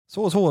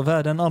Så,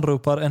 världen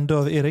anropar en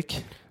döv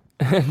Erik.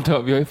 En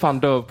döv, jag är fan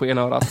döv på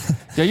ena örat.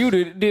 Jag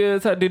gjorde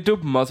det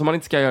dumma som man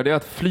inte ska göra, det är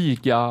att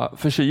flyga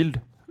förkyld.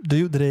 Du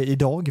gjorde det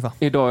idag, va?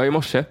 Idag i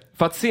morse.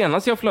 För att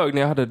senast jag flög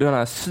när jag hade den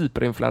här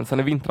superinfluensan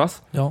i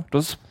vintras,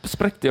 då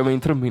spräckte jag min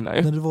trumhinna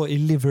ju. När du var i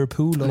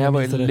Liverpool. När jag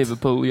var i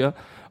Liverpool, ja.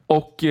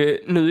 Och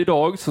nu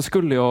idag så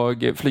skulle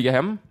jag flyga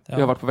hem. Jag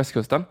har varit på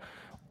västkusten.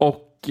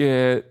 Och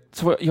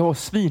så jag var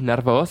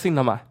svinnervös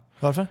innan mig.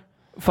 Varför?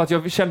 För att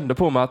jag kände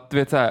på mig att du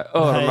vet, så här,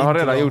 öronen har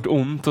redan gjort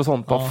ont och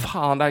sånt. Bara,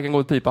 fan, det här kan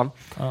gå i pipan.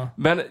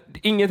 Men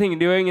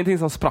det var ingenting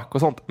som sprack och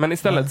sånt. Men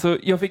istället så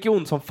jag fick ju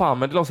ont som fan,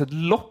 men det lades ett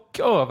lock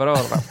över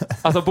öronen.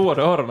 Alltså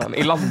båda öronen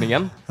i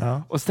landningen.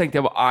 Och så tänkte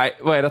jag bara, nej,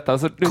 vad är detta?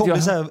 Så, kom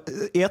det så här,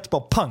 ett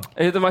bara pang.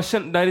 Man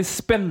kände, där det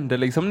spände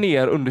liksom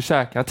ner under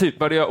käkarna. Typ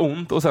började jag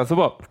ont och sen så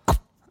bara...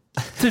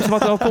 Typ som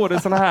att du har på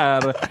dig såna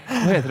här,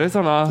 vad heter det,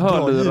 såna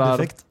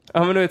hörlurar.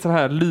 Ja, men du vet sån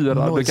här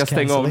lurar du kan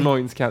stänga av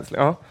noise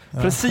cancelling. Ja.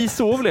 Precis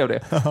så blev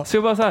det. Så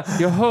jag bara så här,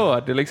 jag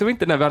hörde liksom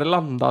inte när vi hade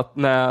landat,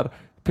 när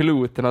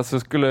piloterna så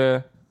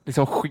skulle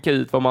liksom skicka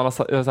ut vad man har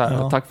sagt, så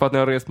här, tack för att ni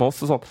har rest med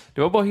oss och sånt.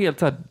 Det var bara helt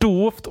så här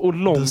dovt och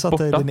långt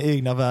borta. Du satt i din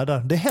egna värld där.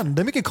 Det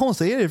händer mycket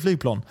konstigt i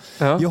flygplan.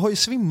 Jag har ju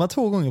svimmat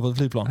 2 gånger på ett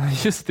flygplan.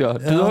 Just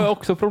det, du har ju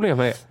också problem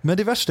med det. Men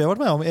det värsta jag varit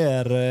med om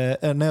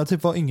är när jag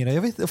typ var yngre.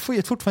 Jag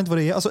vet fortfarande inte vad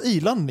det är. Alltså i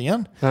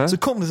landningen så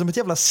kom det som ett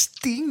jävla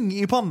sting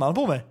i pannan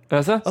på mig.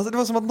 Alltså det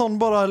var som att någon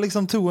bara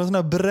liksom tog en sån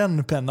här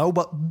brännpenna och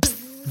bara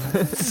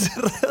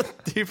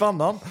rätt i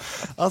pannan.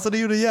 Alltså det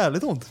gjorde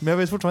jävligt ont. Men jag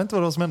vet fortfarande inte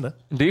vad det var som hände.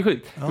 Det är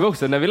sjukt. Men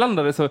också när vi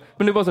landade så,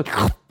 men det var så,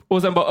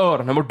 och sen bara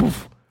öronen bara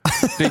puff.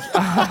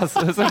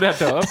 Alltså, så det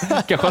dör.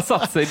 Kanske har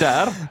satt sig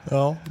där.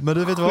 Ja, men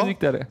du vet vad?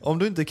 Om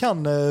du inte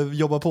kan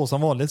jobba på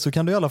som vanligt så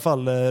kan du i alla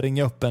fall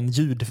ringa upp en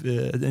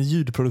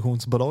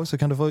ljudproduktionsbolag, så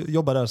kan du få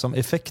jobba där som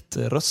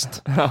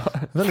effektröst.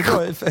 Väldigt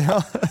bra.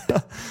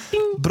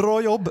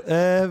 Bra jobb.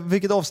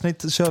 Vilket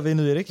avsnitt kör vi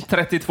nu, Erik?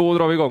 32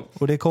 drar vi igång.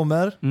 Och det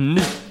kommer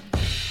nu.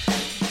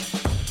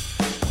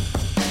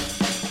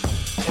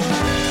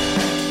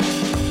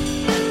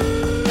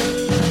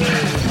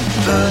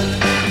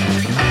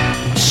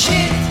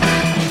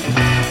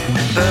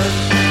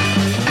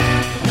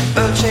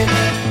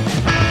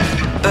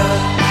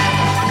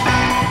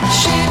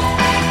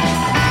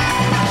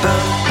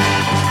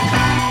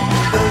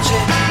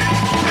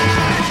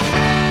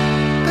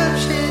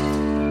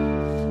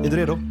 Är du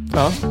redo?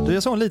 Ja. Du,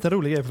 jag såg en liten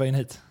rolig grej på vägen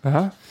hit.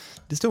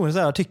 Det stod en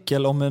sån här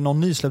artikel om någon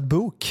nysläppt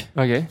bok.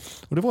 Okej.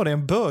 Och det var det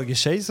en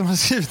bögtjej som har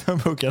skrivit den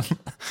boken.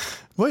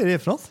 Vad är det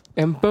för något?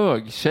 En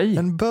bögtjej?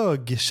 En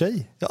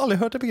bögtjej. Jag har aldrig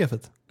hört det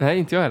begreppet. Nej,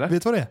 inte jag heller.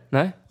 Vet du vad det är?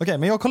 Nej. Okej,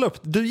 men jag kollar upp.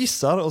 Du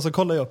gissar och så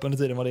kollar jag upp under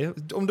tiden vad det är.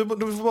 Om du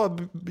får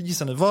bara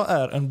gissa nu. Vad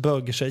är en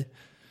bögtjej?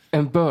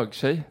 En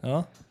bögtjej?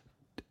 Ja.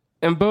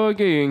 En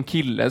bög är ju en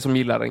kille som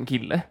gillar en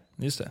kille.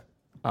 Just det.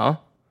 Ja.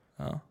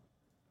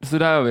 Så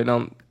där har vi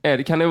någon...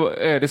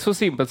 Är det så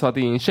simpelt så att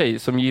det är en tjej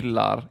som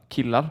gillar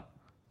killar?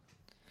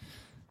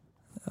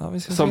 Ja, vi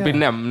ska som se.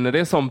 Benämner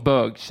det som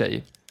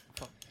bögtjej.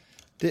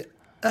 Det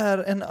är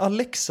en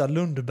Alexa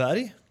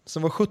Lundberg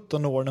som var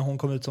 17 år när hon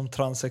kom ut som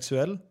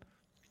transsexuell.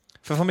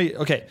 För familj...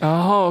 Okej.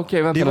 Jaha,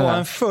 okej. Vänta. Det var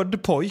en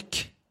född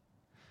pojk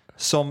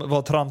som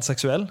var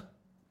transsexuell.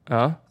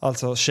 Ja.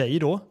 Alltså tjej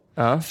då.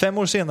 Ja. 5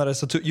 år senare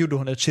så gjorde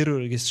hon ett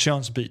kirurgiskt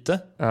könsbyte.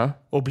 Ja.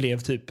 Och blev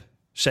typ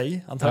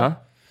tjej, antar jag. Ja.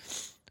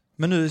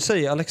 Men nu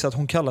säger Alexa att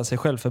hon kallar sig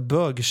själv för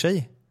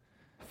bögtjej.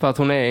 För att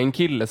hon är en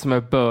kille som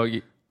är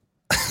bög.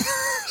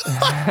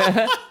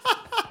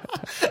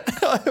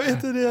 Jag vet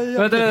inte det.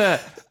 Vänta.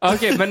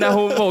 Okej, men när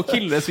hon var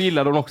kille så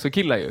gillade hon också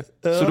killar ju.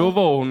 Så då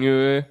var hon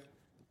ju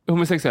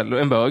homosexuell,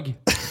 en bög.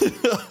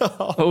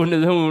 Och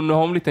nu har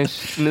hon blivit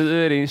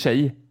nu är det en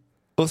tjej.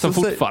 Och som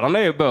fortfarande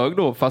är bög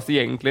då, fast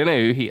egentligen är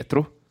ju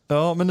hetero.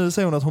 Ja, men nu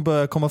säger hon att hon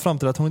börjar komma fram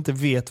till att hon inte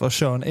vet vad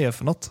kön är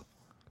för något.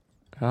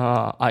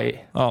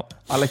 Ja.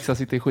 Alexa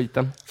sitter i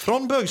skiten.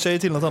 Från bögtjej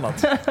till något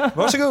annat.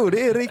 Varsågod,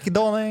 Erik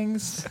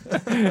Danings.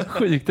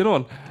 Sjukt är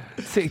någon.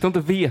 Säkert inte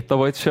veta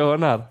vad ett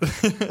kön är.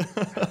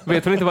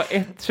 Vet hon inte vad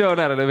ett kön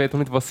är, eller vet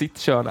hon inte vad sitt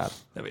kön är?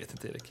 Jag vet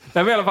inte, Erik.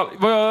 Nej, men i alla fall,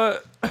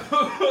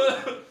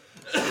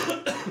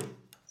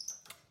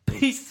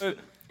 Piss.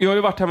 Jag har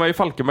ju varit hemma i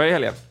Falkenberg i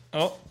helgen.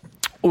 Ja.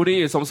 Och det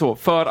är som så,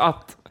 för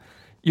att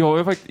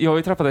jag har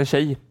ju träffat en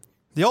tjej.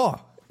 Ja,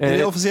 är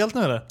det officiellt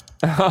nu eller?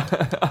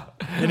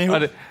 Är ni ihop?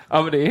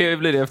 Ja, men det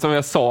blir det eftersom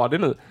jag sa det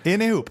nu. Är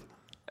ni ihop?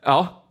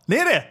 Ja. Det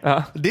är det?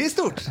 Ja. Det är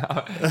stort.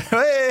 Ja.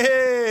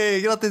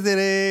 Hey, grattis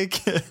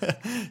Erik.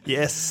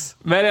 Yes.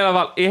 Men i alla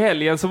fall, i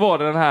helgen så var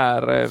det den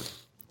här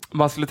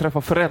man skulle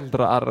träffa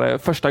föräldrar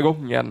första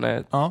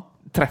gången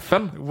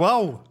träffen.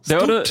 Wow,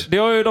 stort. Det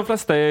har ju de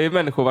flesta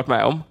människor varit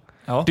med om.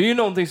 Ja. Det är ju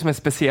någonting som är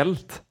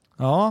speciellt.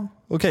 Ja,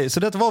 okej. Så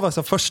det var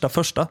alltså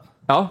första?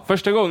 Ja,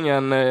 första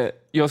gången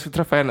jag skulle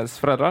träffa hennes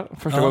föräldrar.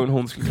 Första gången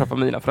hon skulle träffa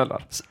mina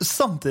föräldrar.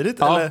 Samtidigt?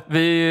 Ja, eller?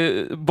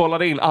 vi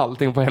bollade in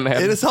allting på henne.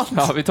 Är det sant?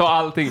 Ja, vi tar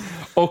allting.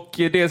 Och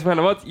det som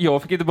hände var att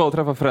jag fick inte bara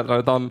träffa föräldrar,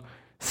 utan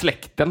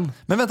släkten.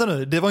 Men vänta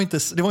nu, det var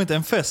inte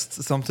en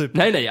fest som typ...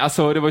 Nej,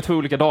 alltså det var ju 2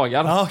 olika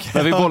dagar. Okay,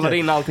 men vi bollade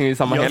in allting i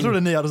samma helg. Jag trodde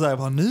ni hade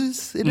såhär,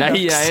 nys i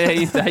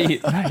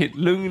det. Nej,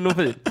 lugn och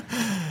fin.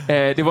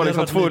 Det var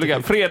liksom 2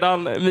 olika.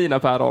 Fredagen mina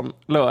päron,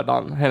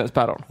 lördagen hennes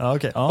päron.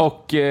 Okay.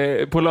 Och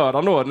på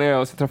lördagen då, när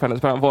jag träffade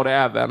hennes päron, var det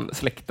även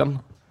släkten.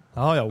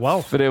 Ja,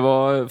 wow. För det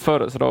var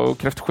födelsedag och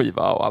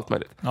kräftskiva och allt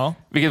möjligt. Ja.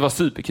 Vilket var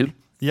superkul.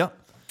 Ja.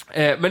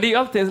 Men det är ju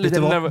alltid en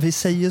liten... Vi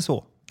säger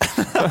så.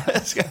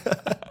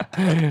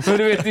 Men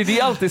du vet, det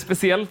är alltid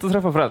speciellt att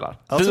träffa föräldrar.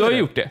 Alltså, du har ju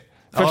gjort det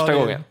första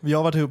gången. Jag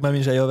har varit ihop med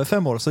min tjej över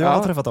 5 år, så jag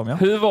har träffat dem. Ja.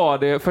 Hur var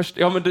det först?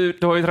 Ja, men du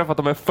har ju träffat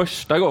dem en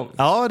första gång.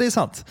 Ja, det är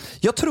sant.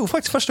 Jag tror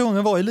faktiskt första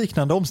gången var i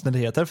liknande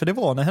omständigheter, för det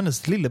var när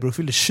hennes lillebror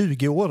fyllde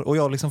 20 år och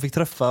jag liksom fick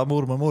träffa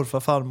mormor, morfar,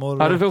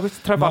 farmor. Ja, du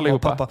fick träffa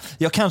allihopa. Pappa.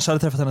 Jag kanske hade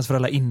träffat hennes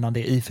föräldrar innan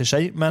det i och för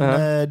sig, men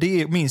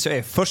det minns jag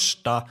är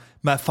första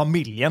med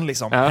familjen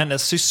liksom.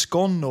 Hennes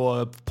syskon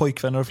och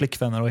pojkvänner och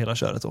flickvänner och hela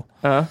köret då.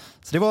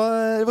 Så det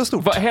var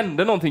stort. Vad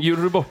hände någonting?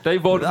 Gjorde du bort dig?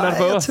 Var du nervös?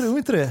 Nej, jag tror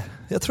inte det.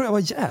 Jag tror jag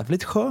var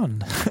jävligt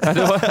skön.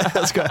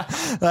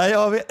 Nej,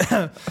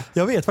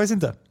 jag vet faktiskt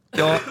inte.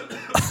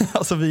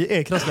 Alltså vi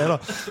är krassliga idag.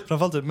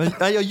 Framförallt. Men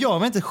jag gör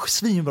mig inte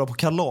svinbra på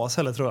kalas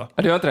heller, tror jag.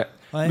 Det gör inte det.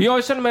 Nej. Men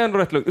jag känner mig ändå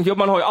rätt lugn.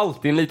 Man har ju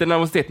alltid en liten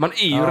nervositet. Man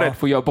är ju rädd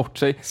för att göra bort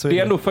sig. Det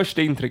är ändå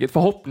första intrycket.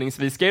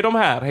 Förhoppningsvis ska ju de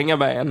här hänga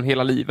med en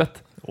hela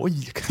livet.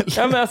 Oj.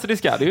 Ja, men alltså det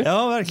ska du ju.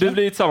 Ja, verkligen. Du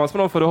blir tillsammans med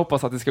någon för att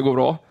hoppas att det ska gå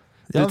bra.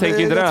 Jag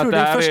tror det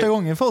är första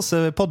gången för oss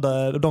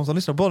poddar, de som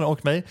lyssnar på den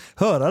och mig,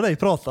 höra dig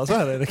prata så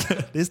här.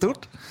 Det är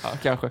stort. Ja,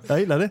 kanske. Jag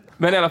gillar det.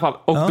 Men i alla fall,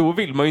 och då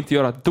vill man ju inte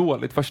göra ett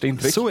dåligt första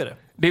intryck. Så är det.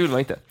 Det vill man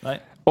inte.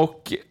 Nej.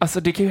 Och alltså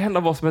det kan ju hända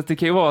vad som helst. Det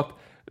kan ju vara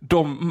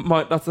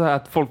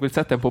att folk vill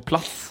sätta en på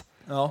plats.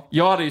 Ja.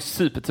 Jag hade ju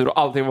supertur och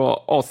allting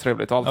var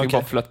astrevligt och allting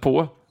bara flöt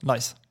på.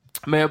 Nice.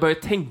 Men jag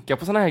började tänka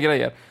på såna här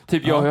grejer.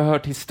 Typ jag har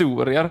hört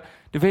historier.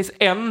 Det finns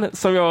en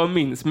som jag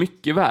minns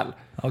mycket väl.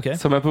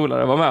 Som en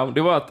polare var med om.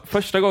 Det var att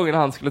första gången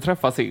han skulle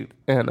träffa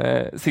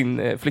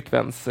sin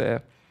flickväns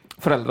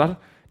föräldrar.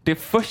 Det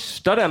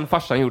första den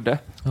farsan gjorde,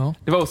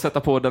 det var att sätta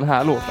på den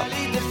här låten.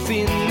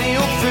 Finnig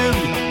och ful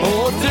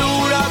och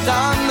tror att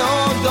han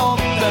och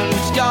dottern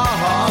ska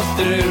ha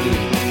strul.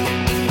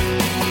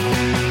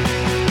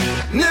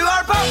 Nu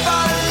har pappa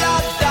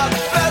laddat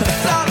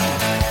bössan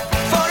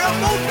för att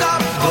mota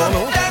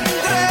bort en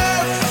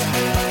dress.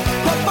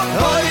 Pappa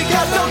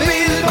pojkar som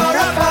vill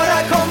bara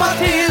komma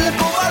till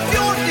på var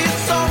 14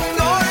 som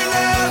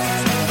norrlös.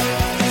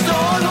 Så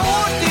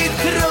låt i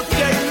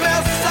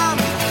truckermässan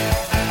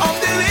om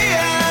du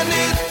är en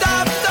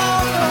utav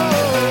dem.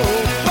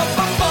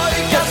 Pappa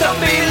pojkar som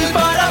vill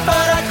bara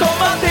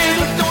komma till,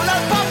 då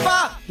lär pappa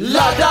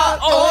ladda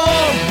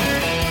om.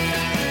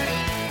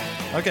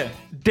 Okej.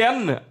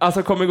 Den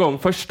alltså kom igång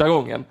första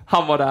gången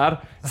han var där.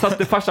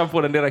 Satte farsan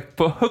på den direkt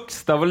på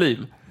högsta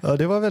volym. Ja,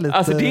 det var väldigt...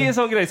 Alltså det är en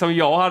sån grej som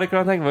jag hade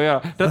kunnat tänka mig att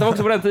göra. Detta var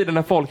också på den tiden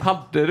när folk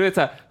hade, du vet,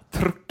 så här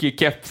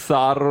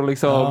truckikepsar och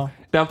liksom,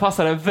 den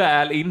passade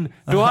väl in.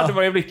 Då hade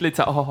man ju blivit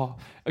lite så här,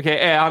 okej,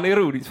 är han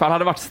ironisk? För han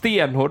hade varit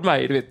stenhård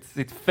med, du vet,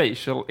 sitt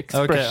facial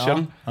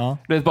expression.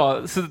 Du vet,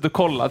 bara suttit och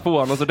kollat på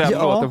honom och så den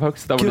låten på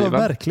högsta volymen. Gud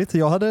vad märkligt.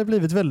 Jag hade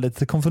blivit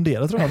väldigt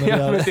konfunderad, tror jag.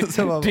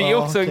 Det är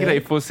också en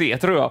grej för att se,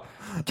 tror jag.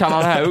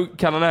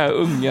 Kan den här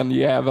ungen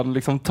jäveln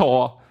liksom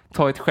ta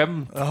ett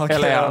skämt?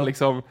 Eller är han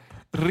liksom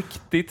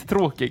riktigt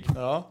tråkig?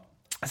 Ja.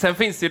 Sen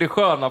finns ju det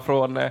sköna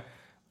från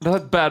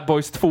Bad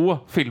Boys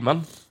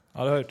 2-filmen.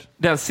 Ja, det har jag hört.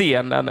 Den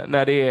scenen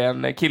när det är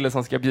en kille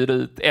som ska bjuda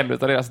ut en av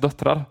deras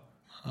döttrar.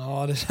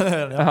 Ja, det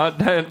känner jag. Ja.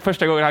 Det är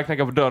första gången han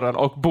knackar på dörren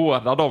och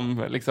båda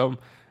de liksom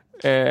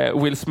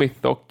Will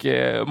Smith och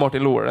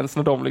Martin Lawrence,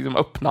 när de liksom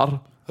öppnar.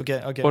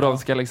 Och de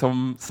ska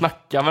liksom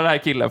snacka med den här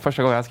killen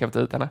första gången han ska hämta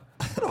ut henne.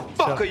 Who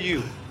the fuck are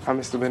you? I'm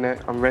Mr. Bennett.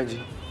 I'm Reggie.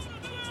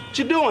 What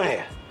you doing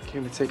here? I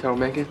came to take out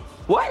Megan.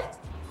 What?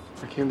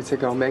 I came to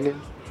take out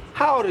Megan.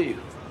 How old are you?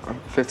 I'm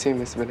 15,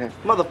 Mr. Bennett.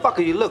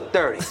 Motherfucker, you look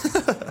 30.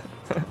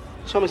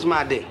 Show me some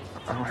ID.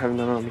 I don't have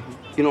none on me.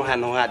 You don't have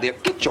no idea.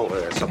 Get your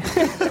ass up.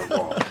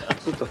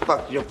 What the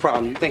fuck is your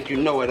problem? You think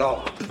you know it all?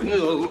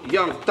 You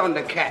young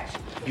Thundercats.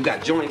 You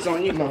got joints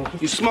on you? No.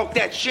 You smoke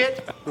that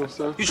shit? No,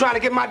 sir. You trying to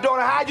get my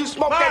daughter high? You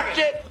smoke that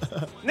shit?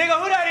 Nigga,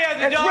 who that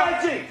is? It's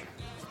Reggie!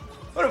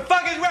 Who the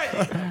fuck is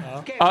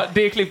Reggie? Ja,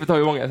 det klippet har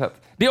ju många sett.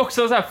 Det är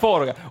också så här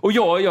farliga. Och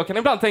jag kan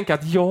ibland tänka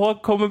att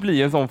jag kommer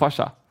bli en sån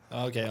farsa.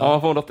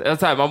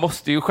 Man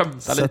måste ju skämta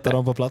lite. Sätta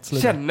dem på plats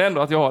lite. Känner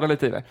ändå att jag har det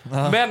lite i mig.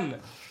 Men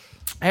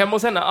hemma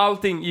hos henne,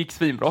 allting gick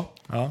svinbra.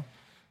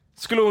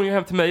 Skulle hon ju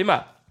hem till mig med.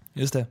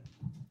 Just det.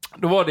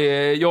 Då var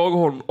det jag,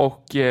 hon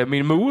och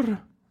min mor.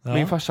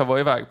 Min farsa var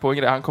iväg på en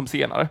grej, han kom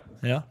senare.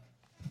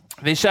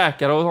 Vi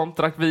käkade och sånt,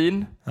 drack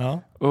vin.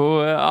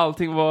 Och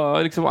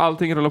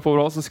allting rullade på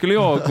bra. Så skulle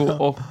jag gå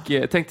och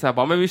tänkte så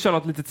här, men vi kör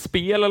något litet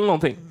spel eller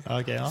någonting.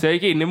 Så jag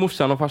gick in i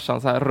morsan och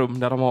farsan så här rum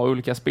där de har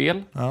olika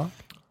spel.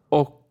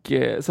 Och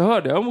så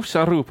hörde jag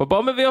morsan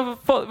ropa, men vi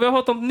har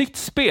fått ett nytt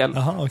spel.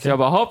 Så jag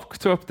bara,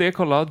 tog upp det,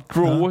 kolla,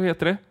 Draw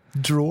heter det.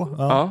 Draw,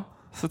 ja.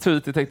 Så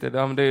Tweety tänkte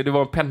det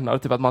var en penna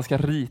typ att man ska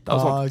rita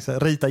och sånt.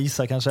 Exakt. Rita,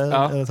 gissa kanske.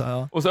 Ja. Så,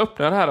 ja. Och så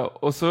öppnar jag det här då,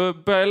 och så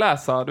börjar jag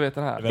läsa, du vet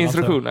den här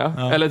instruktionen,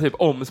 eller typ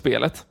om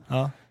spelet.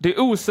 Ja. Det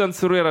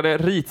osensurerade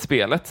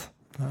ritspelet.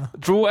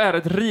 Draw är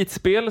ett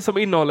ritspel som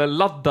innehåller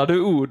laddade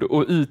ord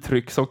och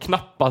uttryck som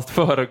knappast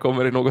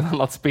förekommer i något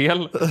annat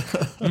spel.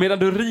 Medan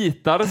du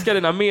ritar ska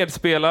dina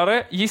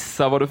medspelare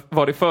gissa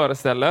vad det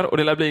föreställer, och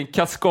det lär bli en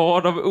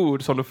kaskad av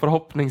ord som du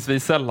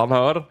förhoppningsvis sällan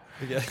hör.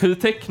 Okay. Hur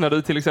tecknar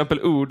du till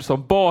exempel ord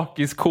som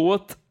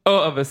bakiskåt,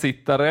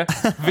 översittare,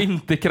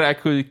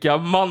 vinterkräksjuka,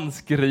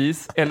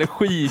 mansgris,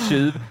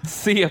 energitjuv,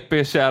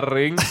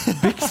 CP-kärring,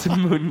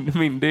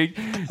 byxmyndig,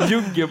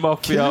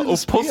 juggemaffia och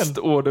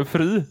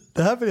postorderfri.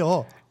 Det här vill jag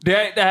ha.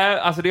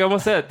 Jag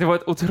måste säga, det var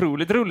ett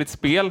otroligt roligt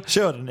spel.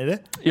 Körde ni det?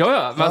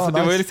 Ja, men alltså, nice.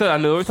 Det var ju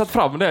liksom, nu har vi tagit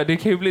fram det. Det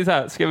kan ju bli så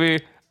här, ska vi...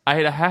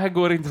 Nej, det här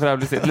går inte för att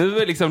bli sett.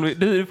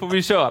 Nu får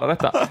vi köra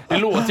detta. Det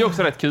låter ju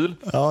också rätt kul.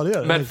 Ja, det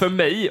gör det. Men för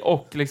mig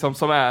och liksom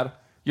som är...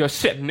 Jag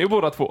känner ju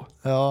båda två.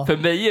 Ja. För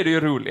mig är det ju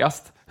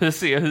roligast.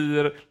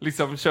 Hur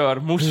liksom kör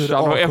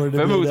morsan och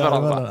Ebbe mot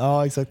varandra.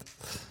 Ja, exakt.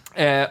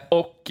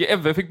 Och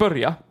Ebbe fick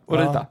börja och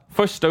rita.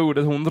 Första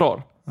ordet hon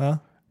drar. Ja.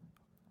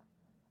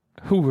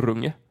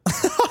 Horunge.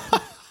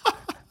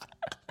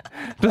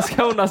 Då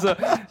ska hon alltså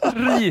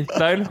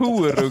rita en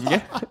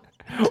horunge.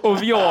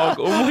 Och jag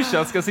och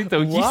morsan ska sitta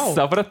och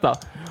gissa på detta.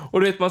 Och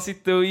du vet, man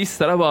sitter och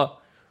gissar och bara...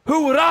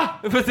 Hora!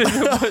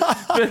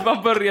 För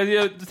man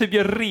börjar typ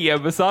göra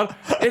rebusar.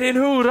 Är det en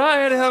hora?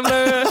 Är det en...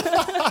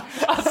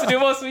 Alltså det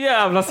var så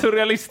jävla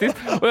surrealistiskt.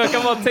 Och jag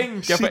kan bara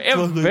tänka på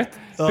Ebbe.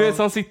 Du vet,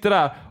 som sitter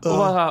där och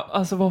bara,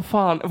 alltså vad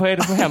är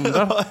det som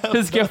händer?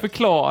 Hur ska jag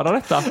förklara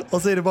detta?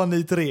 Och så är det bara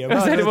ni tre.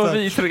 Och så är det bara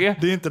vi tre.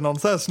 Det är inte någon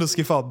så här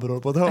snuskig farbror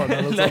på ett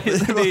hörn. Nej,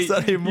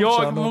 det är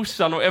jag,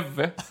 morsan och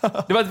Ebbe.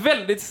 Det var ett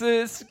väldigt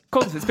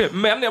konstigt spel.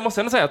 Men jag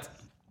måste ändå säga att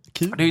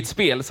det är ett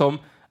spel som,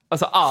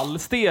 alltså all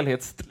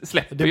stelhet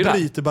släpper det ju där. Det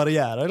bryter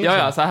barriärer liksom.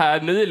 Ja, så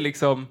här nu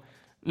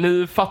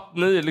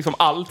liksom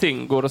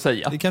allting går att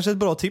säga. Det är kanske ett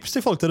bra tips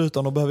till folk där ute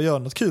om de behöver göra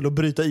något kul och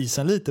bryta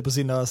isen lite på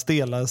sina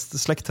stela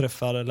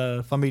släktträffar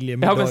eller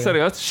familjemiddagar. Ja, men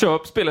seriöst,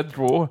 köp spelet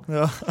Draw.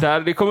 Ja.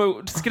 Där det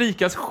kommer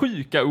skrikas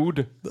sjuka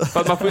ord. För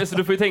att man får, alltså,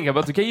 du får ju tänka på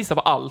att du kan gissa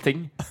på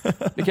allting.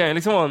 Det kan ju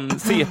liksom vara en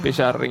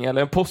CP-kärring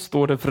eller en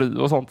postorderfru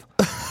och sånt.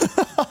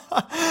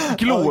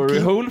 Glory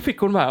hole fick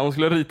hon med, hon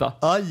skulle rita.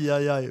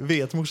 Aj.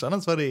 Vet morsan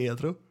ens vad det är, jag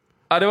tror?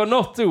 Ja, det var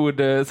något ord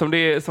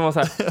som var så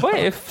här. Vad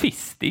är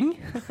fisting?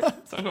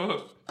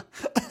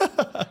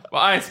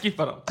 Nej,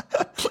 skippa den.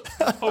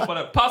 Hoppa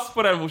den. Pass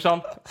på den,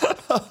 morsan.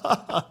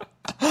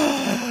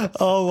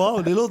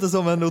 Wow, det låter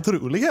som en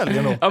otrolig helg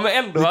ändå. Ja,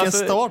 men ändå. Vilken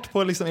start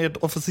på liksom ert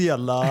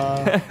officiella...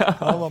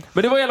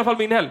 Men det var i alla fall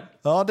min helg.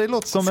 Ja, det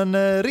låter som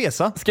en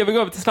resa. Ska vi gå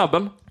över till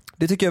snabben?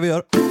 Det tycker jag vi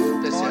gör.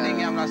 Det var en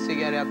gamla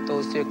cigarett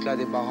och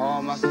cyklade i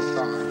Bahamas.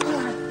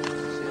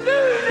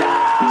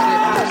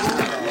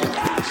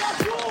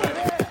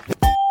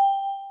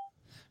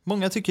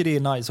 Många tycker det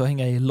är nice att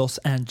hänga i Los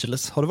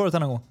Angeles. Har du varit där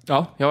någon gång?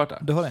 Ja, jag har varit där.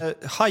 Du har det.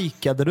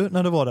 Hajkade du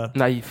när du var där?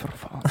 Nej, för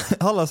fan.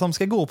 Alla som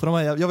ska gå på de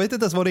här, jag vet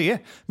inte ens vad det är,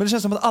 men det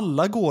känns som att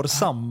alla går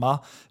samma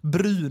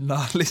bruna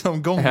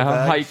liksom gångväg.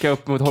 Ja, hajka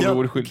upp mot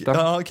Hollywood-skylten.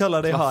 Ja,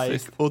 kalla det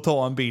hajk och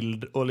ta en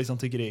bild och liksom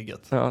tycker det är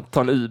gött. Ja,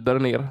 ta en Uber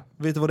ner.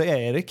 Vet du vad det är,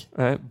 Erik?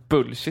 Nej,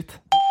 bullshit.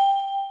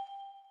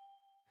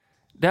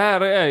 Det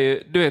här är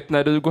ju, du vet,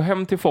 när du går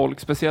hem till folk,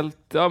 speciellt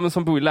men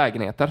som bor i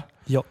lägenheter,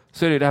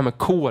 så är det här med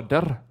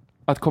koder.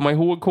 Att komma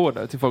ihåg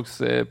koder till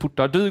folks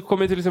portar. Du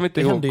kommer till exempel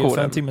inte ihåg koden. Det hände ju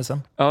för en timme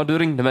sedan. Ja, du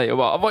ringde mig och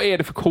bara, vad är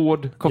det för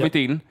kod? Kommit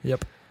in.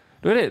 Yep.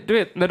 Då är det, du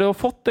vet, när du har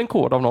fått en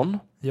kod av någon,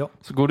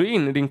 så går du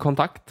in i din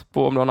kontakt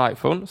på, om du har en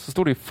iPhone, så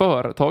står det ju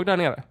företag där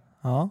nere.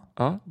 Ja.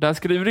 Där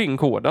skriver du in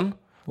koden.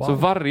 Wow. Så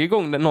varje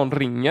gång någon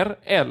ringer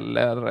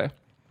eller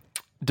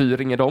du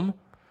ringer dem,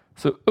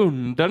 så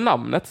under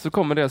namnet så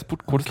kommer deras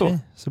portkod stå.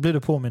 Så blir du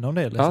påminna om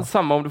det liksom. Ja,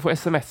 samma om du får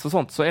sms och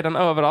sånt, så är den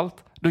överallt.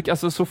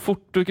 Alltså så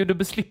fort du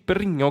beslipper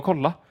ringa och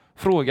kolla.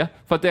 Fråga.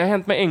 För att det har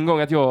hänt mig en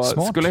gång att jag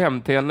skulle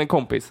hem till en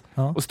kompis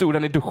och stod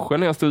den i duschen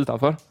när jag stod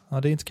utanför.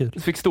 Ja, det är inte kul. Så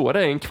fick stå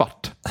där i en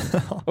kvart.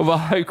 Och bara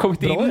har kommit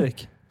Bra, in.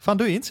 Erik. Fan,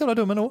 du är inte så jävla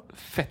dum ändå.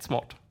 Fett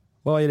smart.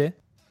 Vad är det?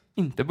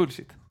 Inte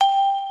bullshit.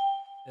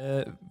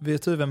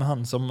 Vet du vem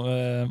han som,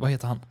 vad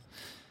heter han?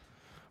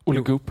 Olle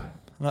Goop.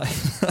 Nej.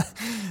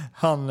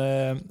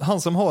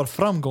 han som har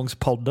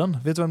Framgångspodden,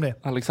 vet du vem det är?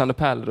 Alexander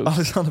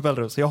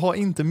Pärleros. Jag har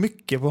inte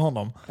mycket på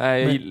honom.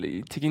 Nej,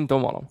 jag tycker inte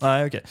om honom.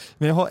 Nej, okej.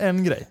 Men jag har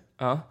en grej.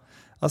 Ja.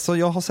 Alltså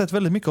jag har sett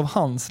väldigt mycket av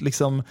hans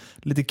liksom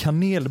lite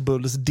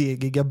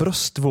kanelbullsdegiga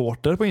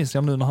bröstvårtor på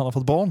Instagram nu när han har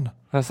fått barn.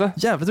 Alltså?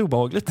 Jävligt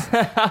obehagligt.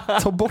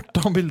 Ta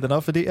bort de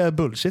bilderna för det är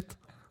bullshit.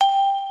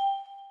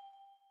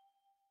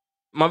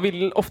 Man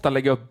vill ofta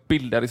lägga upp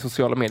bilder i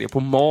sociala medier på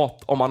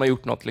mat om man har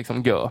gjort något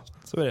liksom gö.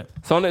 Så är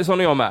det. Så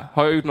är jag med.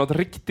 Har jag gjort något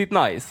riktigt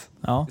nice,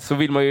 så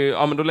vill man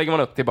ju, men då lägger man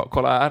upp det bara,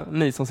 kolla här,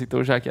 ni som sitter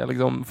och käkar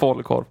liksom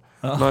falukorv.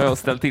 Nu har jag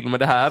ställt till med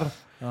det här.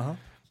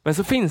 Men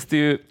så finns det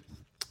ju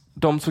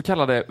de så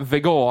kallade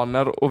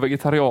veganer och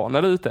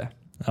vegetarianer ute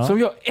som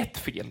gör ett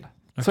fel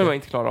som jag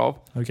inte klarar av.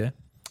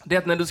 Det är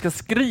att när du ska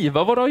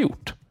skriva vad du har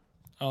gjort,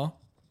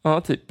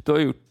 Ja, typ. Du har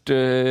gjort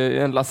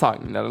en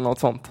lasagne eller något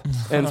sånt.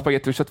 En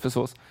spaghetti och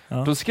köttfärssås.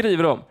 Ja. Då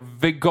skriver de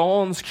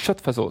vegansk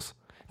köttfärssås.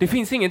 Det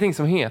finns ingenting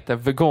som heter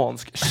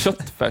vegansk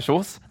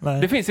köttfärssås.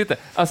 Det finns inte.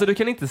 Alltså du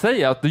kan inte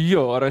säga att du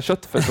gör en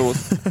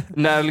köttfärssås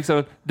när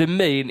liksom the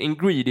main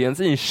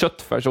ingredients i en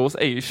köttfärssås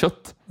är ju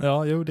kött.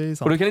 Ja, jo, det är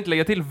sant. Och du kan inte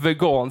lägga till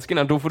vegansk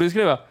innan. Då får du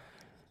skriva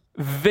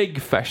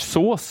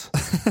väggfärssås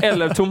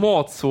eller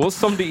tomatsås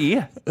som det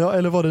är. Ja,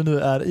 eller vad det nu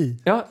är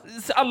i. Ja,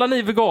 alla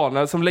ni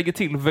veganer som lägger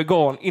till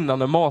vegan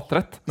innan en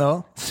maträtt.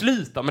 Ja.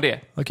 Sluta med det.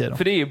 Okej då.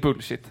 För det är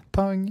bullshit.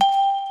 Pang.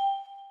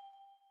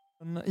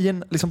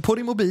 Liksom på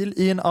din mobil,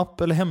 i en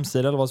app eller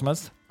hemsida eller vad som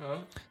helst,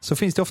 så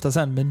finns det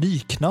ofta en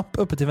menyknapp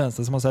uppe till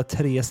vänster som har så här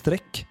 3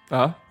 streck.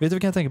 Ja. Vet du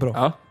vilken jag tänker på då?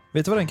 Ja.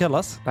 Vet du vad den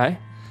kallas?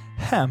 Nej.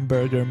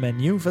 Hamburger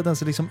menu, för att den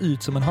ser liksom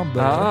ut som en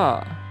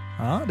hamburgare.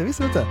 Ja, det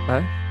visste du inte.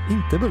 Nej.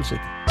 Inte bullshit.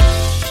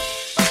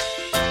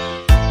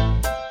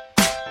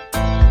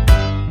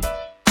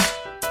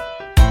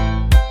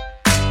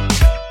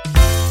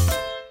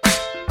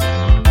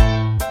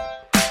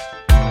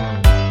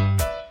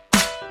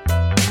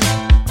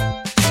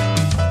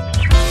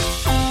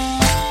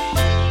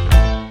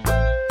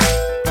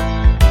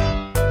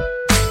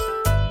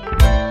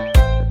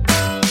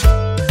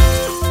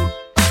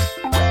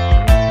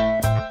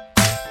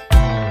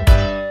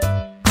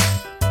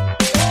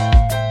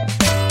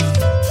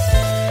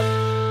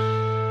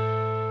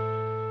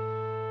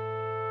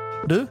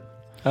 Du?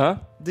 Ja.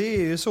 Det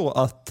är ju så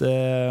att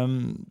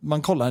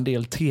man kollar en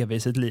del tv i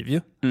sitt liv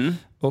ju. Mm.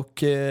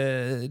 Och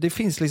det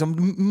finns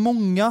liksom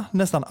många,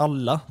 nästan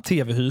alla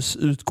tv-hus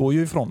utgår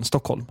ju från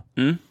Stockholm.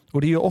 Mm.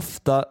 Och det är ju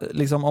ofta,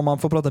 liksom, om man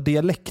får prata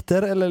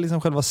dialekter eller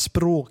liksom själva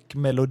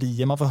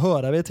språkmelodier man får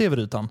höra vid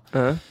tv-rutan,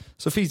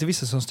 så finns det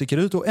vissa som sticker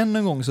ut. Och än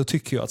en gång så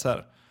tycker jag att så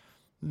här,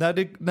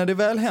 när det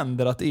väl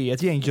händer att det är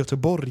ett gäng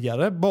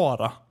göteborgare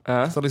bara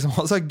som liksom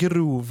har så här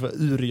grov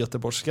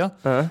urgöteborgska,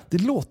 det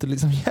låter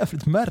liksom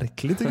jävligt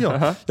märkligt tycker jag. Jag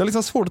har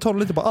liksom svårt att ta det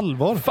lite på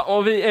allvar.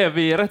 Fan, vi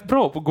är rätt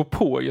bra på att gå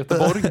på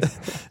Göteborg.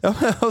 Ja,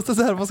 men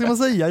så här, vad ska man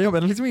säga? Jag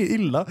menar liksom inget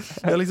illa.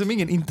 Jag har liksom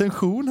ingen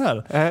intention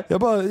här.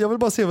 Jag vill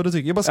bara se vad du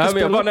tycker. Jag bara ska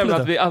spela upp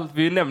lite.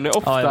 Vi nämner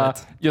ofta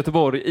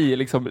Göteborg i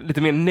liksom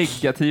lite mer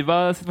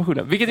negativa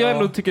situationer. Vilket jag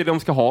ändå tycker de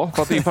ska ha,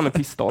 för att det är fan en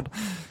pissstad.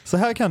 Så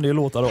här kan det ju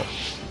låta då.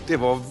 Det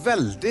var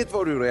väldigt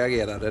vad du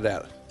reagerade där.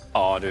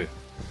 Ja du.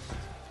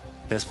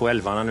 Läs på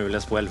 11 nu,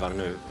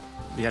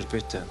 Det hjälper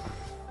inte.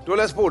 Du har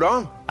läst på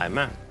dem?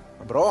 Jajamän.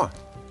 Bra.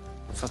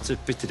 Fast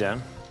typ bytte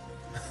den.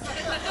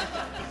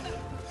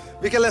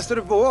 Vilka läste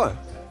du på?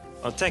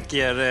 Jag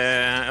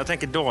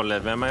tänker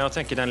Dalälven, men jag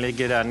tänker den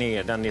ligger där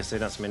nere. Den är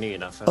den som är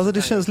nedanför. Alltså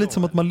det känns lite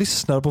som att man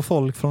lyssnar på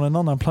folk från en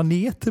annan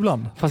planet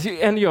ibland. Fast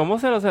jag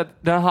måste säga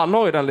att han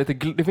har ju den lite...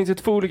 Det finns ju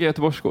 2 olika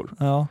göteborgskor.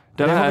 Ja,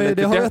 det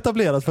har vi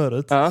etablerat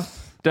förut. Ja.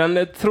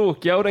 Den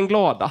tråkiga och den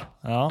glada.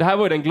 Ja. Det här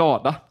var ju den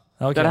glada.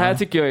 Okay, den här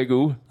tycker jag är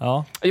god.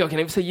 Ja. Jag kan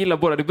i och för sig gilla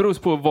båda. Det beror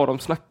på vad de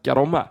snackar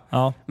om här.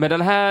 Ja. Men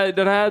den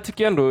här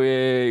tycker jag ändå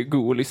är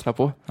god att lyssna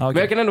på. Okay. Men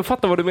jag kan ändå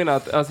fatta vad du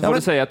menar. Vad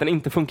du säger att den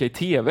inte funkar i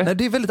tv. Nej,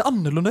 det är väldigt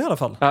annorlunda i alla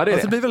fall. Ja, det är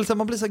alltså, det blir väldigt så här,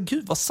 man blir så här,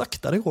 gud vad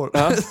sakta det går. Ja.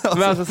 Alltså.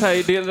 Men alltså,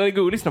 den är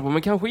god att lyssna på,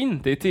 men kanske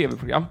inte i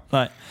tv-program.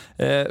 Nej.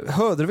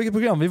 Hörde du vilket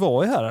program vi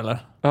var i här eller?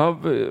 Ja,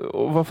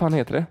 och vad fan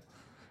heter det?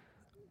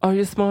 Are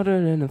you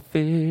smarter than a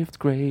 5th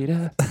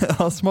grader?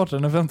 Ja, smartare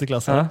än en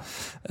 5:e-klassare.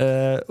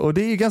 Och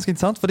det är ju ganska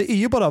intressant, för det är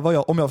ju bara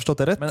om jag har förstått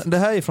det rätt. Men det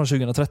här är från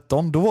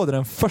 2013. Då var det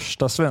den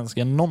första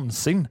svensken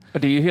någonsin.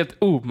 Det är ju helt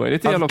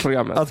omöjligt i hela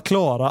programmet. Att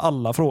klara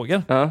alla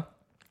frågor. Ja.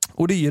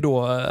 Och det är ju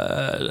då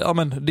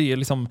det är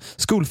liksom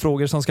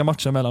skolfrågor som ska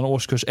matcha mellan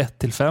årskurs 1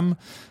 till 5.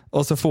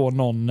 Och så får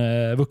någon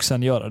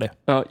vuxen göra det.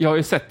 Ja, jag har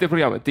ju sett det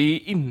programmet. Det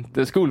är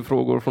inte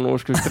skolfrågor från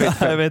årskurs 3 till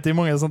 5. Jag vet, det är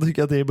många som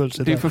tycker att det är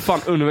bullshit. Det är för fan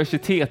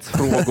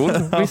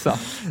universitetsfrågor, vissa.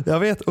 Jag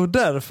vet, och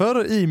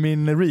därför i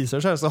min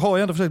research här så har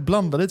jag ändå försökt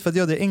blanda lite för att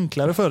göra det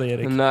enklare för dig,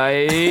 Erik.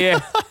 Nej.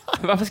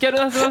 Varför ska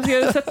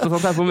du sätta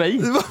sånt här på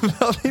mig?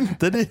 Varför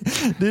inte?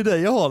 Det är det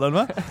jag har den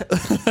med.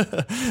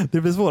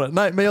 Det blir svårare.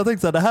 Nej, men jag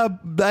tänkte så här,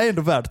 det här är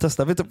ändå värt att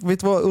testa. Vet du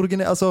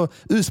vad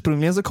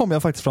ursprungligen så kom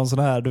jag faktiskt från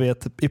såna här, du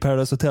vet, i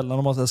Paradise Hotel när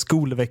de har så här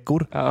skolveckor.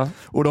 Ja.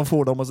 Och de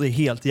får dem att se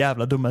helt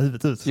jävla dumma i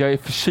huvudet ut. Jag är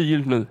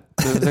förkyld nu.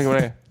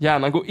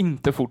 Hjärnan går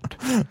inte fort.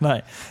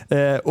 Nej.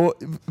 Och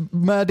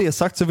med det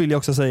sagt så vill jag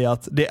också säga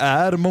att det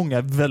är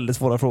många väldigt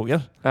svåra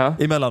frågor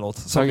emellanåt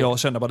som jag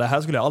känner bara, det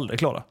här skulle jag aldrig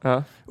klara.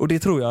 Ja. Och det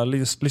tror jag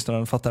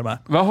lyssnaren fattar med.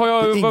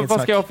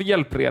 Vad ska jag ha för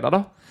hjälpreda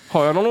då?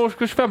 Har jag någon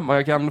årskurs 5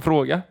 jag kan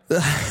fråga?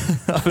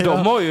 För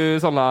de har ju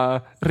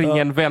såna ring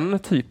en vän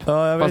typ.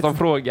 Ja, fast de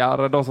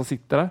frågar de som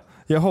sitter där.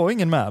 Jag har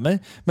ingen med mig.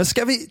 Men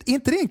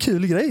inte det är en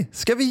kul grej?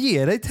 Ska vi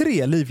ge dig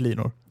 3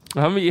 livlinor?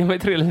 Ja, men ge mig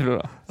 3 livlinor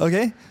då.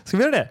 Okej, ska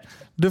vi göra det?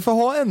 Du får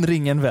ha en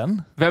ring en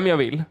vän. Vem jag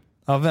vill.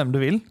 Ja, vem du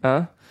vill.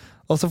 Ja.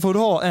 Och så får du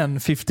ha en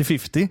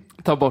 50-50.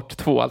 Ta bort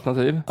 2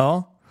 alternativ.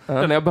 Ja.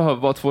 Den jag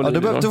behöver bara 2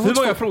 livlinor. Hur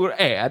många frågor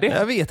är det?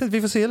 Jag vet inte,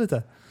 vi får se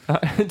lite.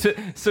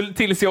 Så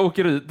tills jag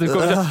åker ut.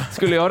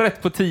 Skulle jag ha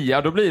rätt på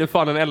 10, då blir det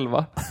fan en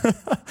 11.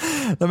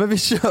 Nej, men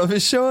vi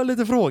kör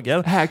lite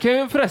frågor. Här kan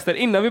jag förresten,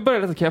 innan vi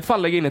börjar detta kan jag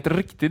lägga in ett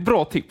riktigt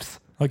bra tips.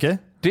 Okej.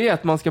 Det är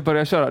att man ska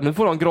börja köra. Nu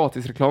får de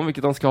gratis reklam,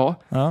 vilket de ska ha.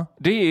 Ja.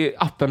 Det är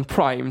appen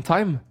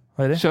Primetime.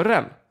 Vad är det? Kör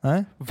den.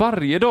 Nej.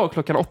 Varje dag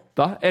klockan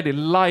 8 är det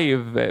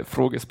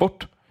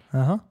live-frågesport.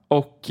 Jaha.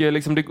 Och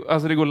liksom det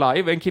går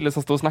live. En kille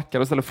som står och snackar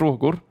och ställer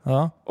frågor.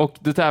 Ja. Och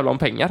du tävlar om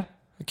pengar.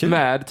 Kul.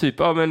 Med typ,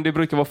 men det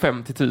brukar vara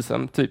 50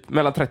 000. Typ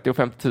mellan 30 och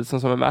 50 000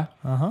 som är med.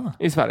 Aha.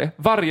 I Sverige.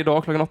 Varje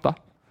dag klockan 8.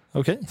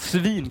 Okej.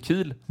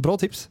 Svinkul. Bra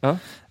tips. Ja.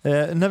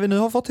 När vi nu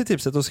har fått det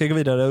tipset och ska gå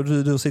vidare och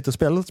du sitter och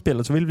spelar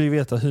spelet, så vill vi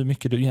veta hur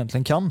mycket du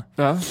egentligen kan.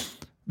 Ja.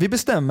 Vi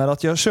bestämmer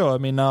att jag kör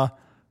mina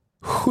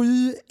 7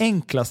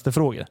 enklaste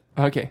frågor.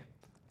 Okej.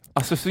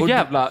 Alltså så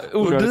jävla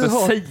onödigt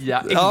att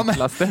säga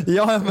enklaste.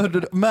 Ja,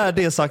 men med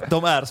det sagt,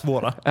 de är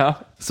svåra. Ja.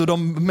 Så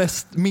de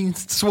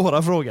minst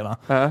svåra frågorna.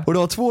 Ja. Och du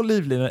har 2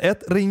 livlinjer.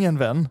 1, ring en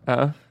vän.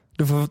 Ja.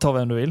 Du får ta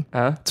vem du vill.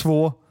 Ja.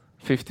 2,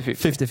 50-50.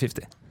 50-50.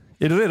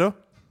 Är du redo?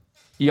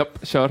 Japp,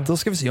 kör. Då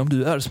ska vi se om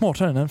du är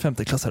smartare än en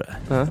 5:e-klassare.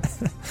 Ja.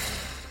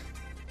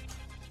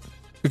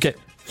 Okej.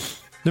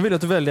 Nu vill jag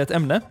att du väljer ett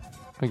ämne.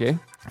 Okej.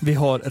 Vi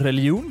har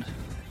religion,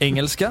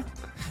 engelska,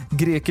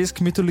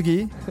 grekisk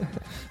mytologi,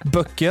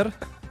 böcker,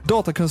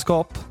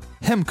 datakunskap,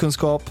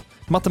 hemkunskap,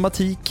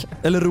 matematik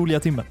eller roliga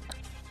timmen.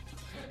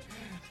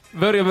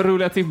 Börja med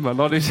roliga timmen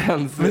då, det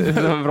känns som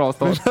en bra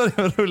start. Börja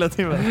med roliga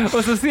timmen.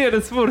 Och så ser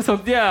det svårt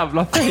sånt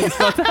jävla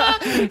face.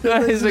 Det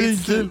här är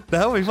så kul. Det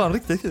här var ju fan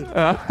riktigt kul.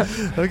 Ja.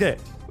 Okej.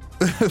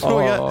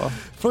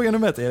 Fråga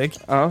nummer 1, Erik.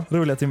 Ja.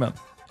 Roliga timmen.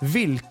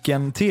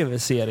 Vilken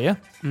tv-serie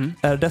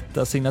är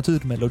detta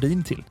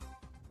signaturmelodin till?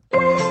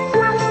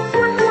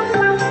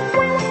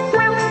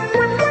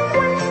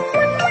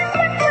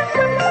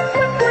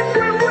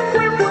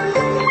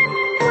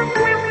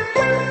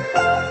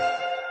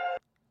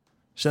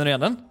 Känner du igen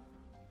den?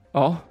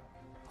 Ja.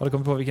 Har du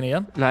kommit på vilken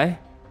igen?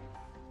 Nej.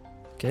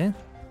 Okej.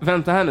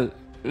 Vänta här nu.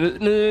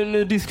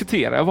 Nu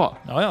diskuterar jag bara.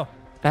 Ja.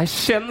 Det här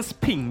känns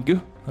Pingu.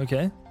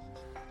 Okej.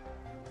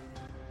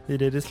 Är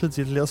det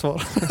slutgiltiga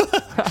svar?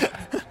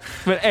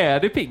 Men är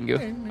det Pingu?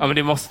 Ja, men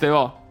det måste det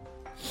vara.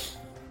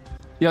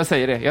 Jag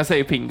säger det. Jag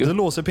säger Pingu. Du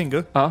låser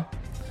Pingu? Ja.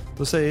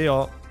 Då säger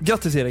jag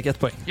grattis Erik, 1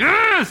 poäng.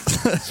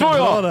 Yes! Så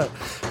ja!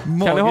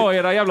 Kan ni ha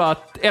era jävla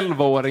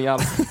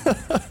 11-åringar?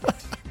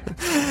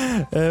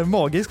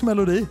 Magisk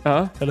melodi,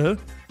 Ja. eller hur?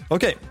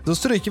 Okej, då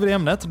stryker vi det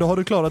ämnet. Då har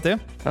du klarat det.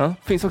 Ja.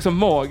 Finns också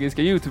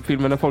magiska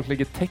YouTube-filmer när folk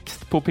lägger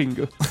text på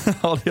Pingu.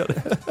 Ja, det gör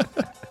det.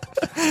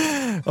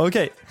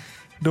 Okej,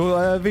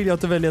 då vill jag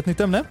att du väljer ett nytt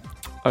ämne.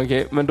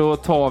 Okej, men då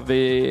tar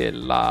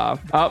vi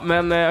Ja,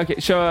 men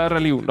okej, kör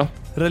religion då.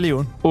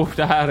 Religion.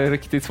 Det här är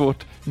riktigt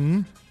svårt.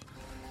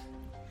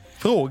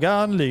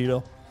 Frågan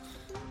lyder: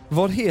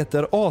 vad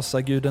heter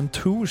asaguden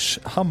Tors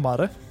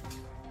hammare?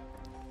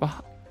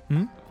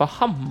 Vad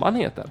hammaren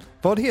heter?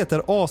 Vad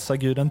heter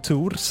asaguden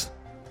Tors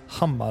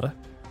hammare?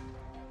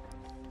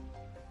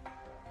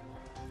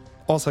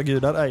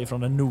 Asagudar är ju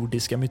från den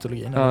nordiska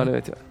mytologin. Ja, det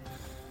vet jag.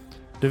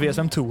 Du vet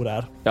vem Tor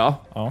är? Ja.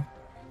 Ja.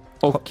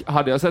 Och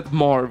hade jag sett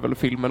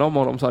Marvel-filmerna om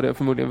honom så hade jag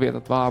förmodligen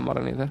vetat vad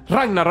hammaren heter.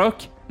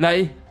 Ragnarök!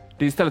 Nej,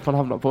 det är istället man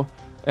hamnar på.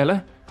 Eller?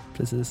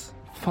 Precis.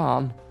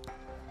 Fan.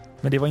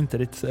 Men det var inte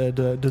ditt...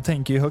 Du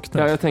tänker ju högt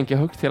nu. Ja, jag tänker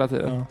högt hela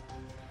tiden. Ja.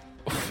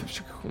 Jag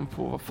försöker komma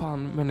på vad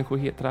fan människor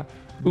heter där.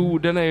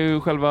 Den är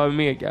ju själva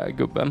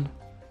megagubben.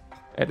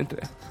 Är det inte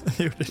det?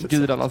 Jo, det är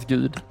Gudarnas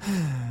gud.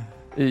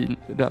 I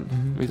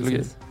den mytologin.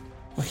 Precis.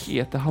 Vad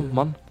heter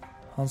hammaren?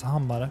 Hans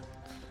hammare.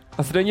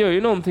 Alltså den gör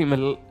ju någonting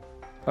med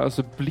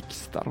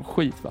blixtar och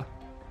skit, va?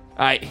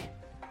 Nej.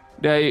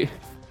 Det är ju...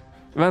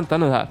 Vänta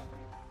nu här.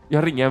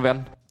 Jag ringer en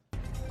vän.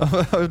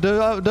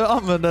 du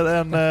använder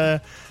en...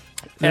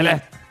 Eller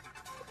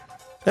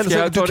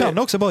så, du kan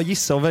också bara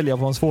gissa och välja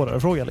på en svårare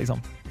fråga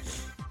liksom.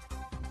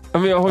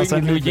 Men jag har ju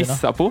inget att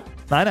gissa på.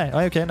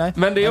 Nej. Okej, nej.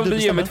 Men det är om du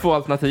ger mig 2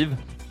 alternativ.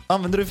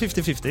 Använder du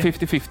 50-50?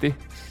 50-50.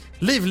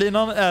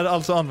 Livlinan är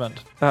alltså använd.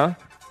 Ja.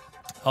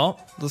 Ja,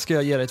 då ska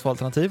jag ge dig 2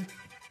 alternativ.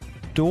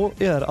 Då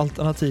är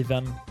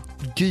alternativen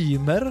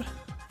Gymer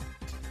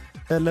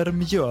eller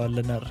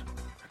Mjölner.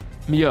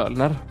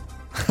 Mjölner.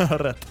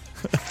 Rätt.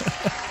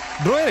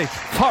 Bra Erik.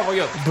 Fan vad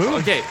gött.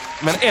 Okej,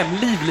 men en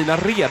livlina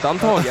redan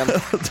tagen.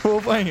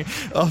 2 poäng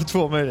av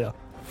 2 möjliga.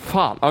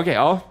 Fan, okej,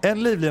 ja.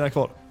 En livlina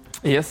kvar.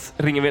 Yes,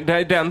 ringer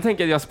vi. Den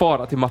tänker jag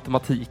spara till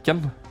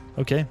matematiken.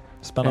 Okej,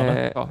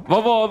 spännande. Ja.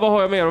 Vad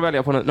har jag mer att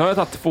välja på nu? Nu har jag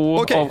tagit 2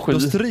 av 7. Okej, då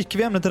stryker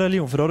vi ämnet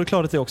religion för då har du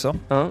klarat det också.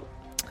 Ja.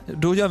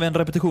 Då gör vi en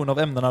repetition av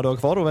ämnena du har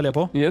kvar att välja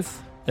på.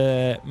 Yes.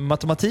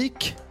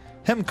 Matematik,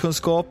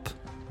 hemkunskap,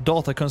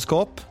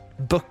 datakunskap,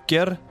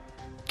 böcker,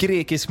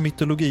 grekisk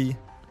mytologi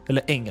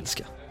eller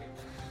engelska.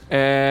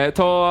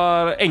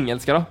 Tar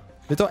engelska då.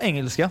 Vi tar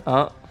engelska.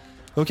 Ja.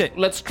 Okej.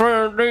 Let's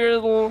try